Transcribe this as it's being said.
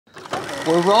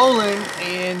We're rolling,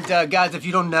 and guys, if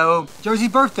you don't know,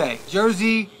 Jersey's birthday.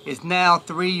 Jersey is now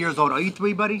 3 years old. Are you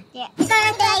 3, buddy? Yeah. Happy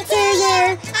birthday to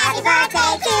you. Happy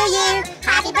birthday to you.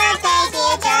 Happy birthday,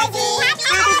 dear Jersey.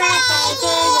 Happy birthday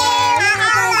to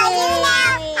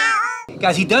you.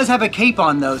 Guys, he does have a cape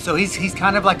on though, so he's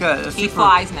kind of like a He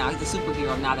flies now. He's a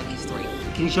superhero now that he's 3.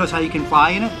 Can you show us how you can fly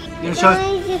in it? You gonna show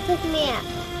us? Just pick me up.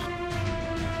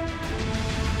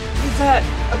 Is that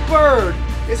a bird?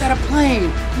 Is that a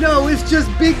plane? No, it's just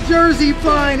Big Jersey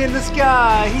flying in the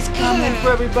sky. He's coming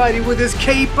for everybody with his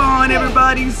cape on.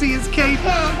 Everybody, you see his cape?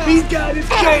 He's got his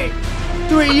cape.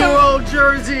 3-year-old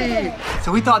Jersey.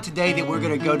 So we thought today that we're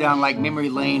gonna go down like memory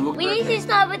lane. We need to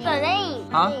start with the name.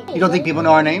 Huh? You don't think people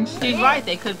know our names? She's right.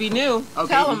 They could be new. Okay.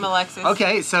 Tell them, Alexis.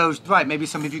 Okay, so right, maybe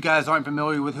some of you guys aren't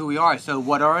familiar with who we are. So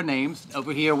what are our names?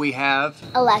 Over here we have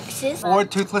Alexis. or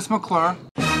Toothless McClure.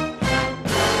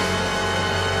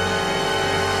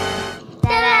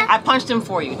 I punched him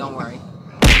for you. Don't worry.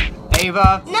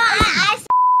 Ava. No,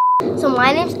 So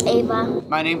my name's Ava.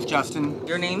 My name's Justin.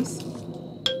 Your name's?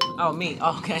 Oh, me.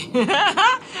 Oh, okay.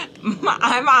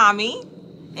 I'm Ami.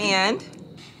 And?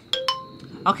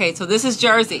 Okay, so this is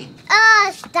Jersey.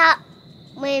 Stop.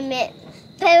 Wait a minute.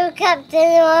 Paper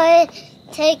Captain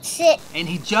takes it. And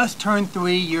he just turned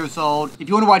 3 years old. If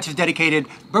you want to watch his dedicated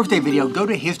birthday video, go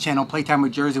to his channel, Playtime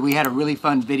with Jersey. We had a really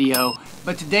fun video.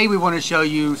 But today we want to show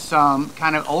you some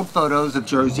kind of old photos of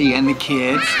Jersey and the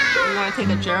kids. We want to take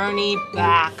a journey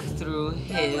back through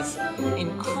his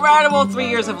incredible 3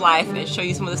 years of life and show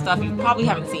you some of the stuff you probably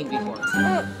haven't seen before.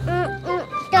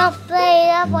 Don't play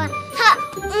that one. Ha.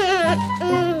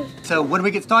 So what do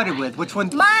we get started with? Which one?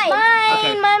 Mine.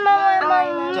 Okay. Mine.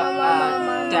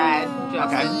 Dad,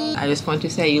 Justin, Okay. I just want to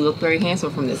say you look very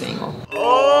handsome from this angle.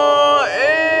 Oh,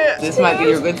 yeah. This might be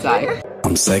your good side.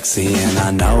 I'm sexy and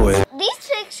I know it. These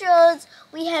pictures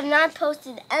we have not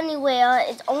posted anywhere.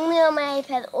 It's only on my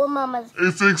iPad or Mama's.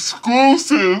 It's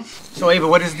exclusive. So Ava,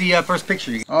 what is the first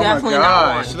picture? Oh Definitely my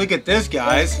not gosh, one. look at this,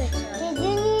 guys. Did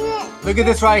you need it? Look at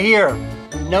this right here.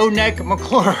 No neck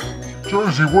McClure.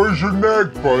 Jersey, where's your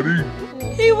neck, buddy?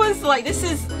 He was like,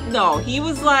 he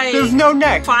was like There's no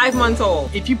neck. 5 months old.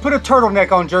 If you put a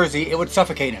turtleneck on Jersey, it would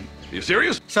suffocate him. You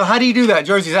serious? So how do you do that,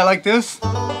 Jersey? Is that like this?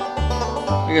 Look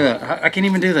at that. I can't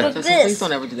even do that. Justin, please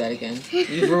don't ever do that again.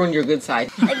 You've ruined your good side.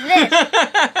 Like this.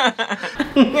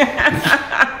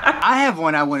 I have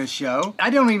one I want to show. I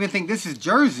don't even think this is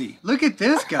Jersey. Look at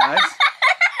this, guys.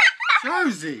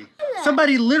 Jersey.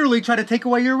 Somebody literally tried to take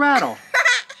away your rattle.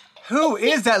 Who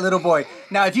is that little boy?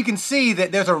 Now, if you can see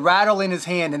that there's a rattle in his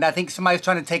hand, and I think somebody's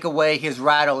trying to take away his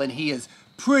rattle, and he is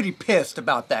pretty pissed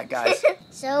about that, guys.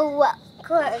 So,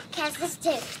 cast this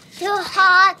tip. Too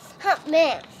hard, hot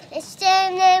man. It's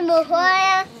standing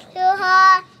before too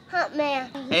hard, hot man.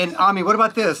 And Ami, what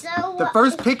about this? So The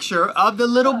first picture of the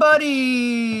little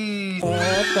buddies.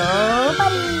 Little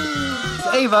buddies.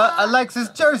 Ava, Alexis,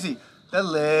 Jersey. The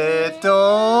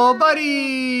little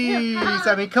buddies.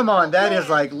 I mean, come on, that is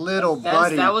like little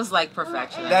buddy. That was like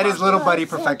perfection. That is little buddy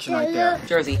perfection right there.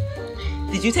 Jersey,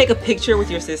 did you take a picture with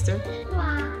your sister?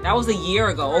 That was a year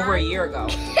ago, over a year ago.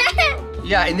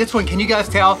 Yeah, in this one, can you guys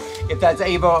tell if that's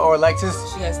Ava or Alexis?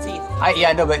 She has teeth.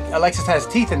 Yeah, I know, but Alexis has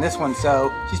teeth in this one, so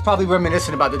she's probably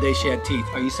reminiscent about the day she had teeth.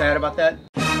 Are you sad about that?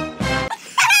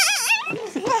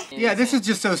 Yeah, this is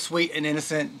just so sweet and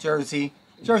innocent, Jersey.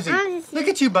 Jersey, look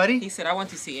at you, buddy. He said, I want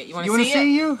to see it. You want You to want see to it?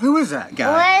 see you? Who is that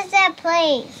guy? What is that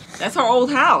place? That's our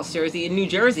old house, Jersey, in New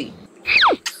Jersey.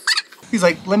 He's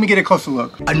like, let me get a closer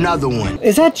look. Another one.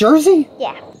 Is that Jersey?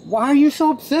 Yeah. Why are you so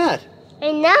upset?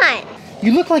 I'm not.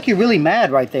 You look like you're really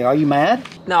mad right there. Are you mad?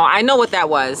 No, I know what that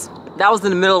was. That was in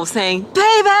the middle of saying,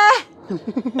 baby!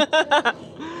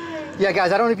 Yeah,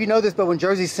 guys, I don't know if you know this, but when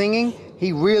Jersey's singing,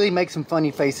 he really makes some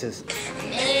funny faces.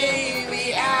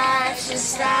 Maybe I should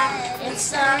stop and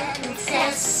start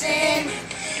confessing.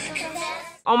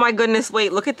 Oh my goodness,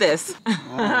 wait, look at this. Let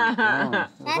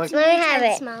me have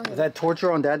it. Is that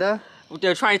torture on Dada?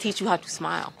 They're trying to teach you how to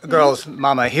smile. Girls,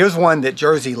 Mama, here's one that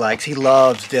Jersey likes. He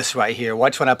loves this right here.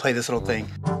 Watch when I play this little thing.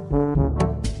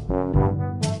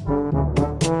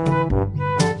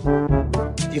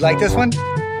 Do you like this one?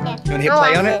 Yeah. You wanna hit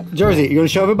play on it? Jersey, you gonna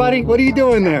show everybody? What are you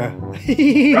doing there?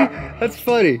 That's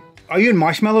funny. Are you in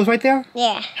marshmallows right there?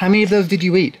 Yeah. How many of those did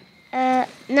you eat?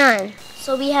 None.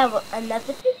 So we have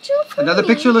another picture for Another me.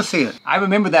 picture? Let's see it. I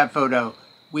remember that photo.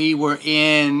 We were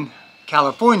in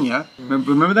California.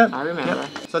 Remember that? I remember.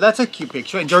 Yep. So that's a cute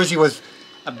picture. And Jersey was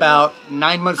about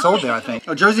 9 months old there, I think.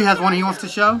 Oh, Jersey has one he wants to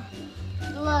show?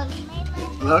 Look.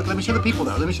 Look, let me show the people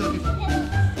though. Let me show the people.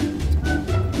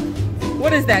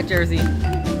 What is that, Jersey?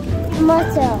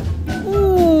 Muscle.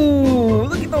 Ooh,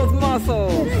 look at those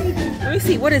muscles. Let me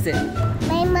see. What is it?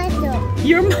 My muscle.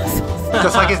 Your muscles.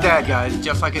 Just like his dad, guys.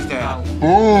 Just like his dad.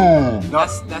 Boom. No,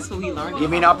 That's who he learned. give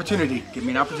me an opportunity. Give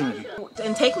me an opportunity.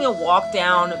 And take me a walk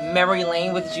down memory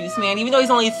lane with Juice Man. Even though he's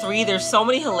only 3, there's so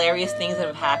many hilarious things that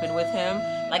have happened with him.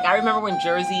 Like, I remember when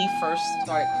Jersey first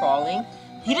started crawling.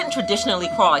 He didn't traditionally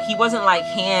crawl. Like, he wasn't like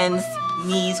hands,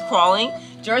 knees crawling.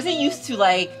 Jersey used to,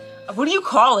 like, what do you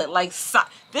call it? Like,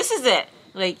 this is it.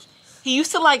 Like, he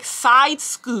used to like side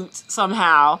scoot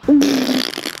somehow.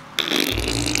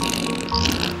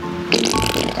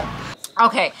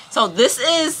 Okay, so this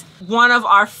is one of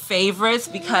our favorites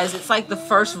because it's like the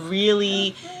first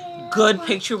really good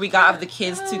picture we got of the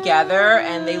kids together,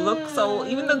 and they look so,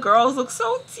 even the girls look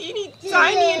so teeny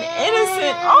tiny and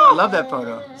innocent. I Oh, love that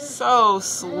photo. so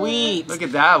sweet. Look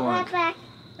at that one.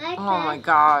 Oh my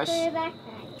gosh.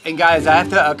 And guys, I have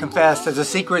to confess, there's a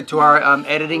secret to our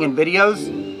editing and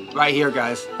videos. Right here,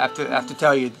 guys. I have to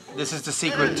tell you, this is the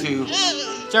secret to...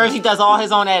 Jersey does all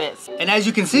his own edits. And as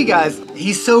you can see, guys,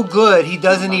 he's so good, he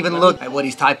doesn't even look at what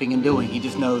he's typing and doing. He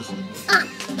just knows.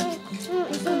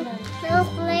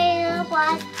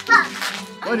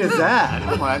 What is that?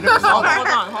 Come on, I never saw that.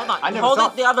 Hold on. I never Hold saw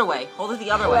it the other way. Hold it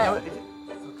the other way.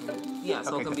 Yeah,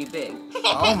 so Okay, it can be big.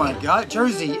 Oh my God,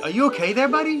 Jersey, are you okay there,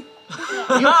 buddy?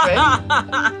 Are you okay?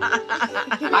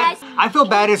 I feel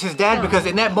bad as his dad because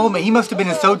in that moment he must have been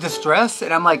in so distressed,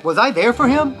 and I'm like, was I there for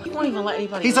him? He won't even let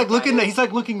anybody. He's like look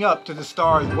at looking up to the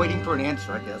stars, waiting for an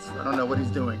answer. I guess I don't know what he's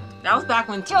doing. it. That was back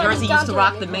when Jersey used to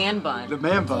rock the man bun. The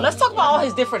man bun. Let's talk about all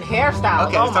his different hairstyles.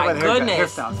 Okay, Oh let's talk my about the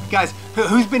goodness. hairstyles. Guys,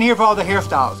 who's been here for all the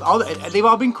hairstyles? They've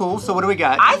all been cool. So what do we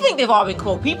got? I think they've all been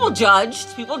cool. People judged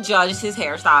his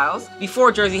hairstyles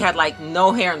before Jersey had like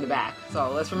no hair in the back.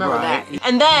 So let's remember Right. that.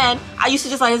 And then I used to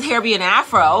just let his hair be an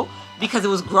afro because it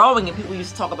was growing and people used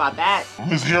to talk about that.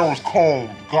 His hair was combed,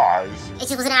 guys. It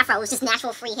just was an afro. It was just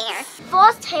natural free hair.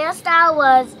 First hairstyle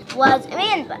was a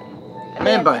man bun. A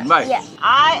Man bun, right. Yeah.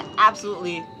 I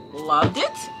absolutely loved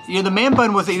it. Yeah, the man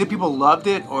bun was either people loved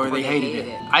it or they hated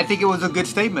it. I think it was a good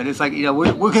statement. It's like,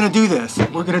 we're gonna do this.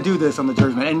 We're gonna do this on the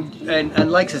Jersey Man. And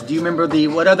Lexus, do you remember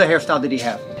what other hairstyle did he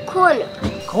have?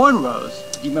 Cornrows.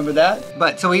 Do you remember that?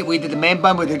 But so we did the man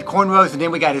bun, we did cornrows, and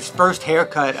then we got his first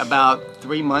haircut about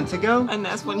 3 months ago. And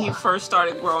that's when he first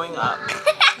started growing up.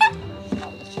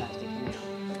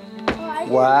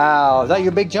 Wow, is that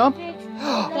your big jump?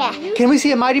 Yeah. Can we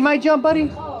see a Mighty Might jump, buddy?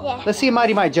 Yeah. Let's see a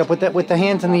Mighty Might jump with the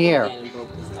hands in the air.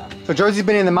 So Jersey's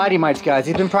been in the Mighty Mites, guys.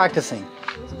 He's been practicing.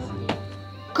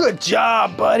 Good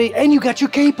job, buddy. And you got your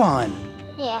cape on.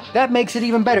 Yeah. That makes it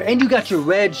even better. And you got your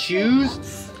red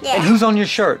shoes. Yeah. And who's on your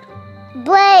shirt?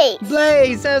 Blaze.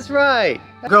 Blaze, that's right.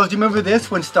 Girls, do you remember this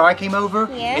when Star came over?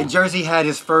 Yeah. And Jersey had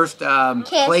his first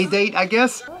play date, I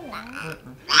guess? Look,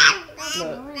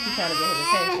 he's trying to get his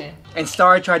attention. And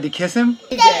Star tried to kiss him.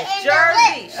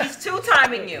 Jersey, she's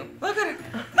two-timing you. Look at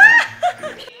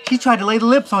her. She tried to lay the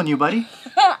lips on you, buddy.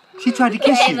 She tried to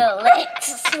kiss you.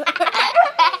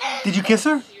 Did you kiss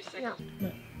her? No.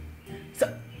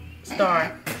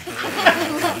 Star.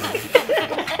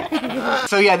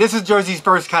 So yeah, this is Jersey's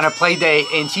first kind of play date,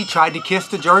 and she tried to kiss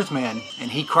the Jersey Man, and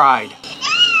he cried.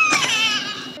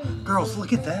 Girls,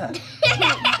 look at that.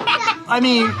 I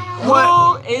mean, what?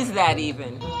 Who is that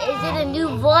even? Is it a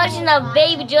new version of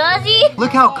Baby Jersey?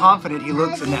 Look how confident he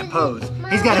looks in that pose.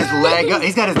 He's got his leg up.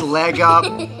 He's got his leg up.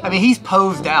 I mean, he's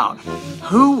posed out.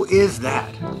 Who is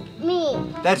that? Me.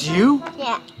 That's you?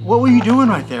 Yeah. What were you doing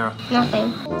right there?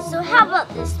 Nothing. So how about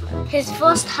this one? His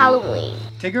first Halloween.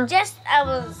 Tigger? Just I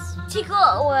was Tico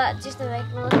or just a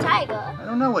regular tiger. I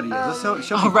don't know what he is. Let's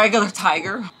show A me. regular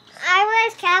tiger. I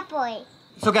was Catboy.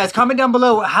 So guys, comment down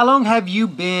below, how long have you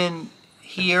been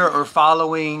here or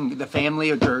following the family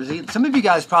of Jersey? Some of you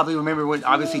guys probably remember when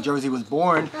obviously Jersey was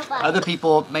born. Other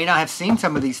people may not have seen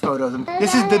some of these photos.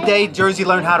 This is the day Jersey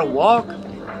learned how to walk.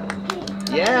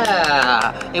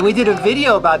 Yeah, and we did a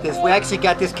video about this. We actually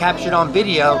got this captured on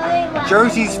video.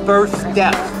 Jersey's first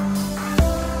steps.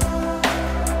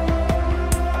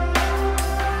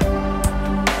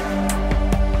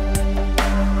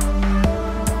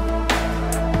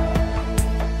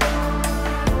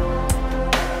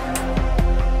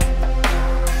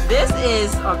 This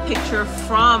is a picture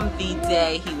from the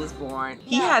day he was born.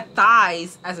 He had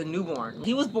thighs as a newborn.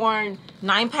 He was born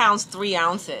 9 pounds 3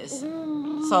 ounces.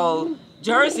 So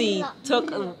Jersey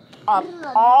took up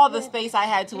all the space I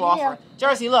had to offer.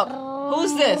 Jersey, look,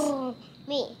 who's this?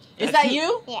 Me. Is that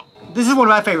you? Yeah. This is one of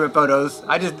my favorite photos.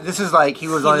 This is like, he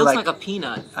was He only looks like like a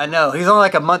peanut. I know, he's only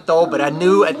like a month old, but I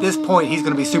knew at this point he's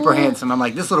gonna be super handsome. I'm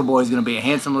like, this little boy is gonna be a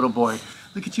handsome little boy.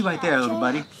 Look at you right there, little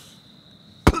buddy.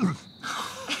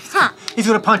 He's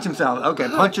gonna punch himself. Okay,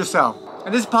 punch yourself.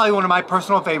 And this is probably one of my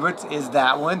personal favorites, is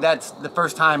that one. That's the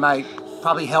first time I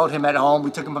probably held him at home.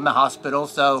 We took him from the hospital,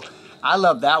 so I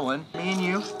love that one. Me and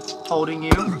you, holding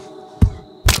you.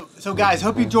 So guys,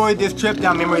 hope you enjoyed this trip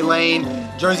down memory lane.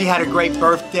 Jersey had a great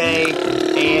birthday,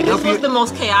 and This was the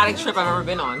most chaotic trip I've ever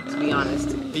been on, to be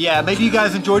honest. yeah, maybe you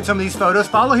guys enjoyed some of these photos.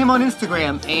 Follow him on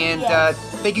Instagram, and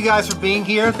thank you guys for being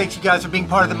here. Thank you guys for being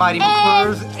part of the Mighty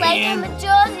McClures. Play some with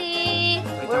Josie.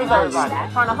 Where's everybody?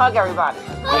 I'm trying to hug everybody.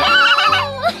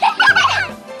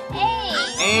 Hey.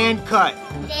 And cut.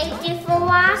 Thank you for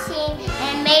watching,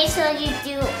 and make sure you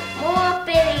do more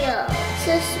videos.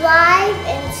 Subscribe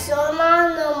and turn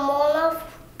on the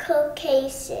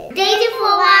notification. Thank you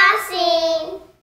for watching.